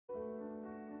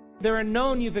They're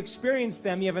known, you've experienced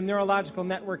them, you have a neurological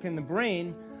network in the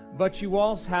brain, but you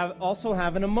also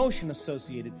have an emotion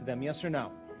associated to them, yes or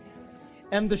no?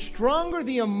 And the stronger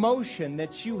the emotion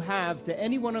that you have to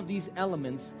any one of these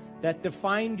elements that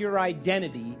defined your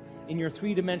identity in your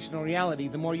three-dimensional reality,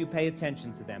 the more you pay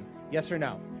attention to them, yes or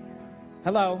no?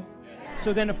 Hello?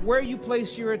 So then if where you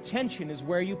place your attention is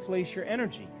where you place your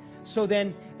energy. So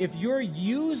then if you're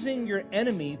using your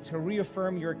enemy to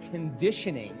reaffirm your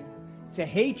conditioning to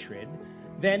hatred,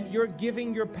 then you're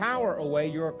giving your power away,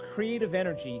 your creative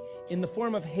energy in the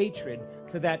form of hatred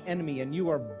to that enemy, and you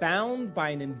are bound by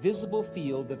an invisible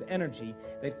field of energy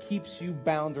that keeps you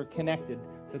bound or connected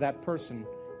to that person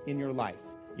in your life.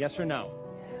 Yes or no?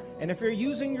 And if you're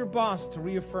using your boss to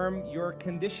reaffirm your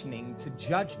conditioning to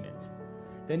judgment,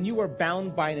 then you are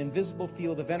bound by an invisible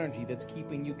field of energy that's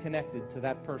keeping you connected to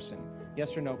that person.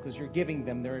 Yes or no? Because you're giving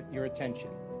them your attention.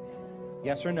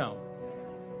 Yes or no?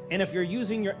 And if you're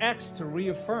using your ex to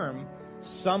reaffirm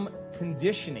some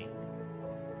conditioning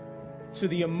to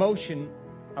the emotion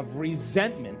of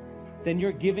resentment, then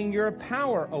you're giving your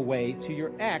power away to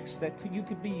your ex that you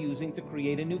could be using to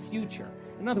create a new future.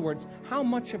 In other words, how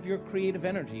much of your creative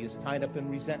energy is tied up in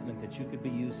resentment that you could be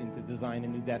using to design a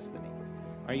new destiny?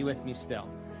 Are you with me still?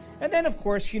 And then, of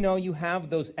course, you know, you have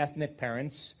those ethnic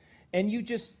parents, and you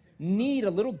just need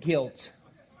a little guilt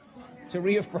to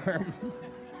reaffirm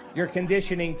your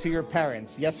conditioning to your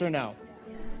parents, yes or no?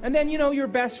 And then, you know, your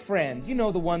best friend, you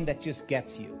know, the one that just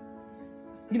gets you.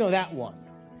 You know that one.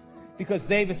 Because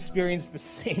they've experienced the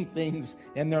same things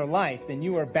in their life, then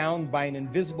you are bound by an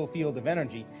invisible field of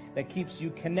energy that keeps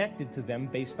you connected to them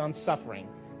based on suffering,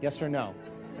 yes or no?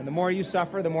 And the more you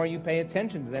suffer, the more you pay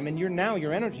attention to them, and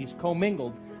your energy is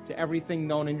commingled to everything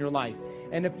known in your life.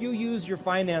 And if you use your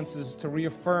finances to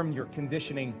reaffirm your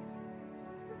conditioning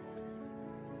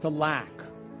to lack,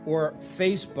 or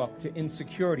Facebook to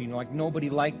insecurity, you know, like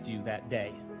nobody liked you that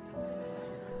day,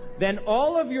 then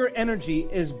all of your energy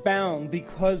is bound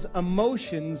because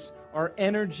emotions are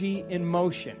energy in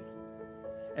motion.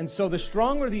 And so the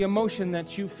stronger the emotion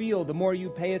that you feel, the more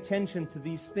you pay attention to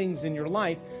these things in your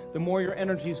life, the more your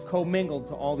energy is commingled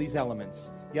to all these elements.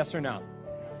 Yes or no?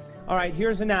 All right,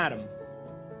 here's an atom.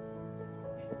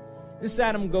 This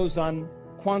atom goes on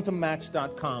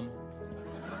quantummatch.com,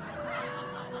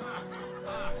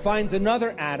 finds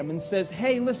another atom and says,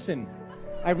 hey, listen,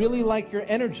 I really like your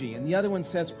energy. And the other one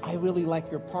says, I really like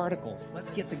your particles.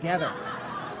 Let's get together.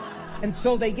 And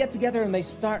so they get together and they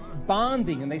start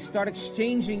bonding and they start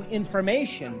exchanging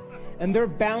information, and they're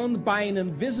bound by an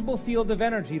invisible field of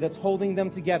energy that's holding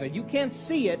them together. You can't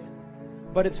see it,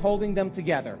 but it's holding them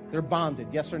together. They're bonded,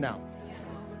 yes or no?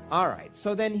 Yes. All right,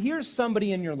 so then here's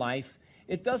somebody in your life,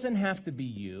 it doesn't have to be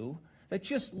you, that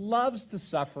just loves to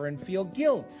suffer and feel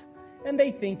guilt. And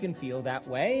they think and feel that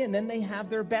way, and then they have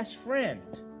their best friend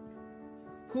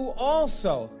who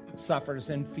also suffers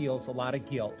and feels a lot of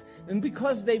guilt. And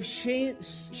because they've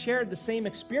shared the same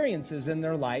experiences in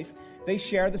their life, they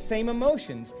share the same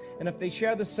emotions. And if they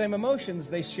share the same emotions,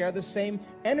 they share the same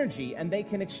energy, and they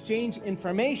can exchange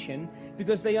information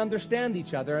because they understand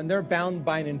each other, and they're bound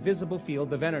by an invisible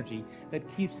field of energy that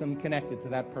keeps them connected to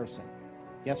that person.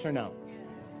 Yes or no?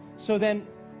 So then,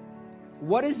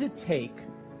 what does it take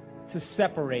to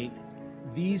separate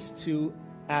these two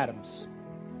atoms?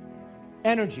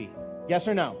 Energy, yes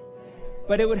or no?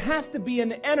 But it would have to be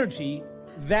an energy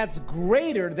that's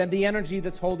greater than the energy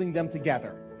that's holding them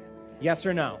together. Yes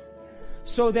or no?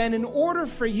 So then in order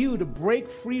for you to break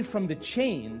free from the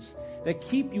chains that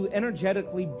keep you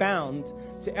energetically bound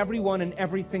to everyone and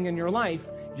everything in your life,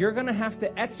 you're going to have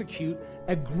to execute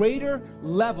a greater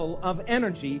level of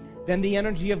energy than the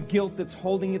energy of guilt that's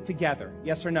holding it together.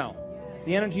 Yes or no?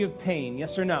 The energy of pain,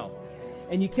 yes or no?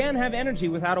 And you can't have energy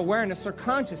without awareness or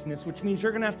consciousness, which means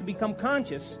you're going to have to become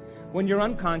conscious when you're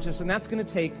unconscious, and that's going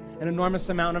to take an enormous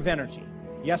amount of energy.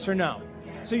 Yes or no?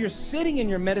 So you're sitting in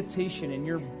your meditation, and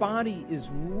your body is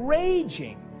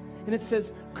raging, and it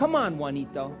says, come on,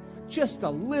 Juanito, just a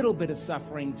little bit of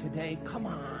suffering today, come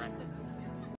on.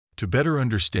 To better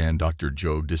understand Dr.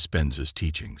 Joe Dispenza's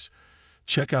teachings,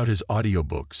 check out his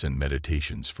audiobooks and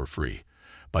meditations for free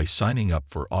by signing up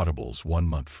for Audible's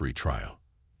 1-month free trial.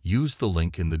 Use the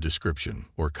link in the description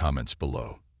or comments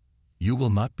below. You will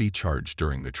not be charged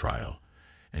during the trial,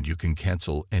 and you can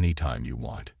cancel anytime you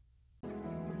want.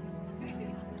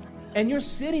 And you're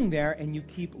sitting there and you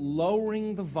keep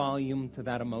lowering the volume to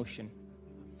that emotion.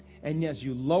 And as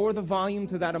you lower the volume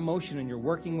to that emotion and you're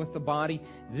working with the body,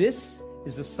 this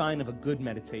is a sign of a good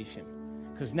meditation.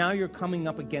 Because now you're coming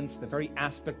up against the very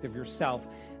aspect of yourself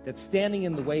that's standing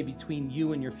in the way between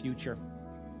you and your future.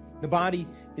 The body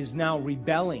is now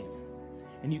rebelling.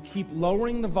 and you keep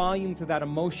lowering the volume to that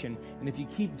emotion, and if you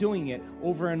keep doing it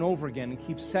over and over again and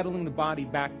keep settling the body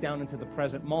back down into the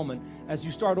present moment, as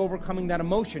you start overcoming that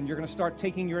emotion, you're going to start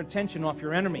taking your attention off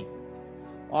your enemy,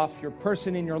 off your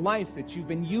person in your life that you've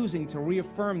been using to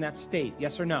reaffirm that state.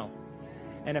 Yes or no?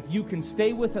 And if you can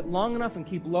stay with it long enough and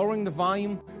keep lowering the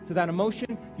volume to that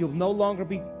emotion, you'll no longer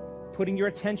be putting your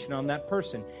attention on that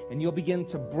person, and you'll begin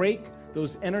to break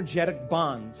those energetic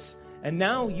bonds. And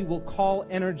now you will call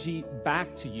energy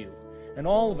back to you. And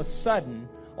all of a sudden,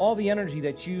 all the energy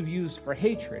that you've used for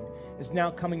hatred is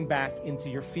now coming back into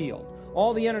your field.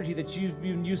 All the energy that you've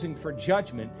been using for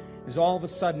judgment is all of a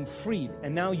sudden freed.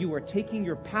 And now you are taking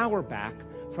your power back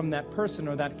from that person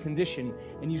or that condition,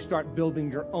 and you start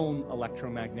building your own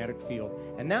electromagnetic field.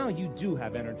 And now you do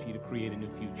have energy to create a new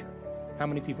future. How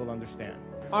many people understand?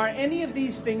 Are any of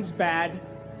these things bad?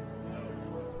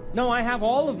 No, I have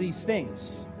all of these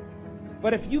things.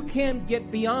 But if you can't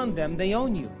get beyond them, they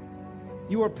own you.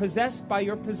 You are possessed by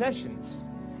your possessions.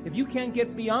 If you can't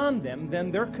get beyond them,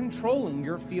 then they're controlling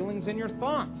your feelings and your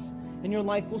thoughts, and your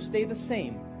life will stay the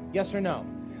same. Yes or no?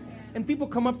 And people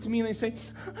come up to me and they say,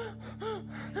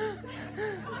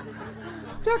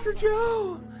 Dr.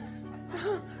 Joe,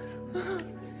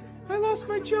 I lost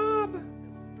my job.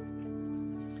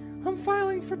 I'm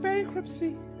filing for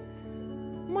bankruptcy.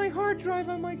 My hard drive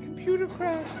on my computer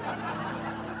crashed.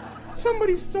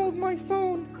 Somebody stole my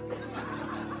phone.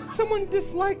 Someone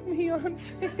disliked me on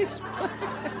Facebook.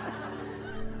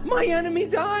 My enemy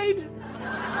died.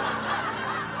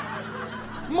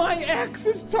 My ex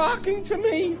is talking to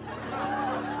me.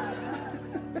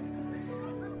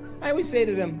 I always say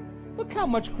to them, look how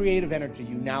much creative energy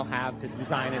you now have to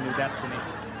design a new destiny.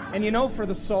 And you know, for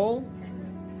the soul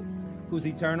who's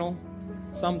eternal,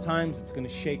 sometimes it's going to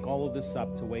shake all of this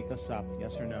up to wake us up.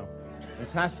 Yes or no? It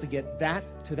has to get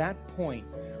to that point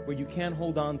where you can't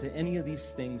hold on to any of these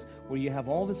things, where you have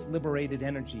all this liberated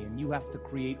energy, and you have to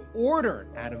create order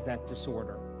out of that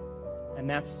disorder. And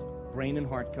that's brain and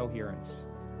heart coherence.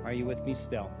 Are you with me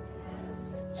still?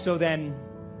 So then,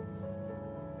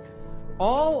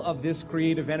 all of this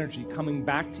creative energy coming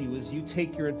back to you as you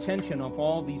take your attention off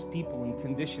all these people and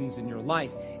conditions in your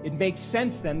life, it makes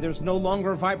sense then there's no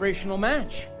longer a vibrational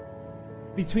match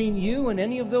between you and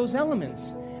any of those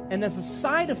elements. And as a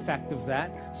side effect of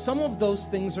that, some of those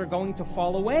things are going to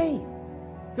fall away.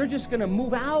 They're just going to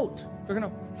move out. They're going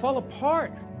to fall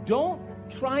apart. Don't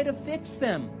try to fix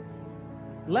them.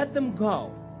 Let them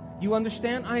go. You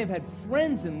understand? I have had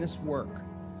friends in this work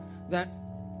that,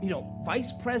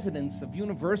 vice presidents of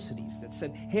universities that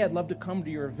said, hey, I'd love to come to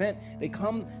your event. They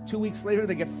come 2 weeks later,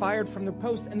 they get fired from their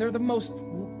post, and they're the most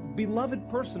beloved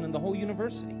person in the whole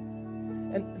university.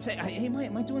 And say, hey,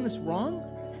 am I doing this wrong?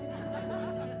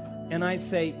 And I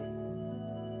say,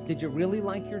 did you really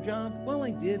like your job? Well, I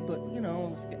did, but, I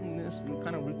was getting this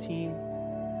kind of routine.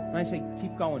 And I say,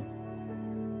 keep going.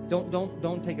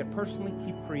 Don't take it personally.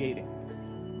 Keep creating.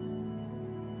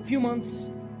 A few months,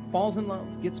 falls in love,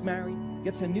 gets married,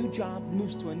 gets a new job,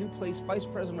 moves to a new place, vice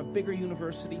president of a bigger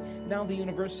university. Now the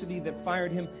university that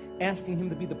fired him, asking him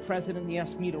to be the president, he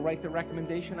asked me to write the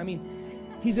recommendation. I mean,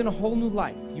 he's in a whole new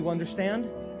life. You understand?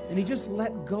 And he just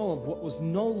let go of what was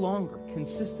no longer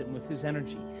consistent with his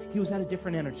energy. He was at a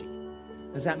different energy.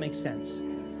 Does that make sense?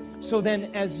 So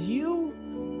then as you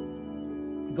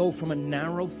go from a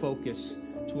narrow focus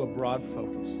to a broad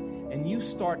focus, and you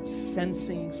start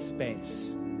sensing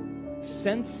space,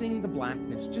 sensing the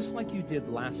blackness, just like you did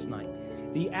last night,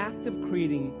 the act of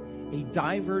creating a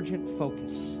divergent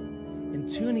focus and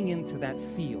tuning into that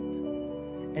field,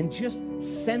 and just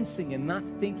sensing and not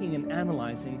thinking and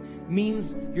analyzing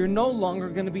means you're no longer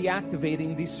going to be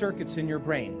activating these circuits in your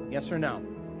brain. Yes or no?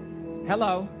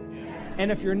 Hello? And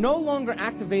if you're no longer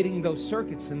activating those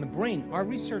circuits in the brain, our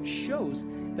research shows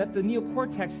that the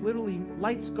neocortex literally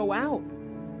lights go out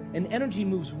and energy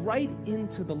moves right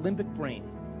into the limbic brain,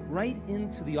 right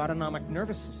into the autonomic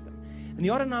nervous system. And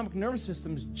the autonomic nervous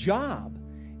system's job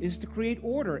is to create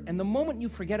order. And the moment you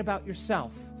forget about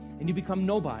yourself and you become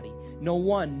nobody, no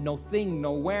one, no thing,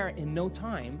 nowhere, in no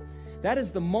time, that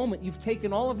is the moment you've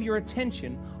taken all of your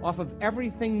attention off of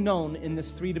everything known in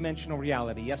this three-dimensional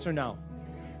reality. Yes or no?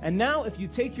 And now if you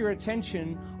take your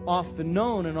attention off the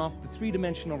known and off the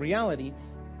three-dimensional reality,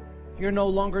 you're no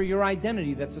longer your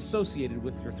identity that's associated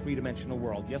with your three-dimensional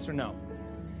world. Yes or no?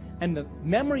 And the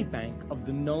memory bank of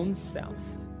the known self,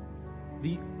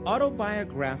 the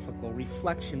autobiographical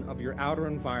reflection of your outer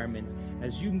environment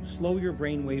as you slow your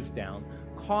brain waves down,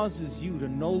 causes you to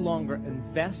no longer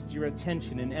invest your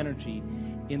attention and energy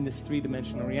in this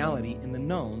three-dimensional reality, in the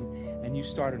known, and you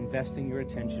start investing your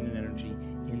attention and energy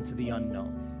into the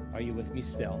unknown. Are you with me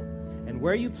still? And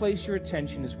where you place your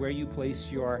attention is where you place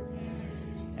your...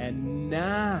 And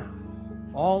now,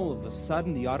 all of a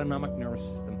sudden, the autonomic nervous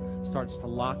system starts to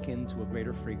lock into a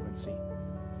greater frequency.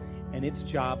 And its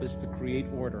job is to create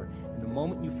order. And the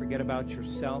moment you forget about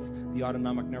yourself, the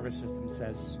autonomic nervous system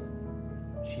says,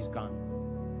 she's gone.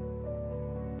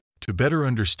 To better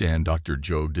understand Dr.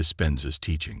 Joe Dispenza's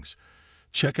teachings,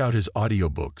 check out his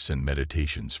audiobooks and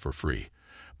meditations for free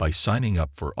by signing up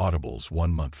for Audible's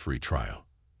 1-month free trial.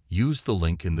 Use the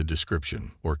link in the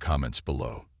description or comments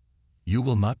below. You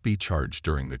will not be charged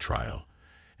during the trial,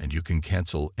 and you can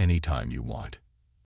cancel anytime you want.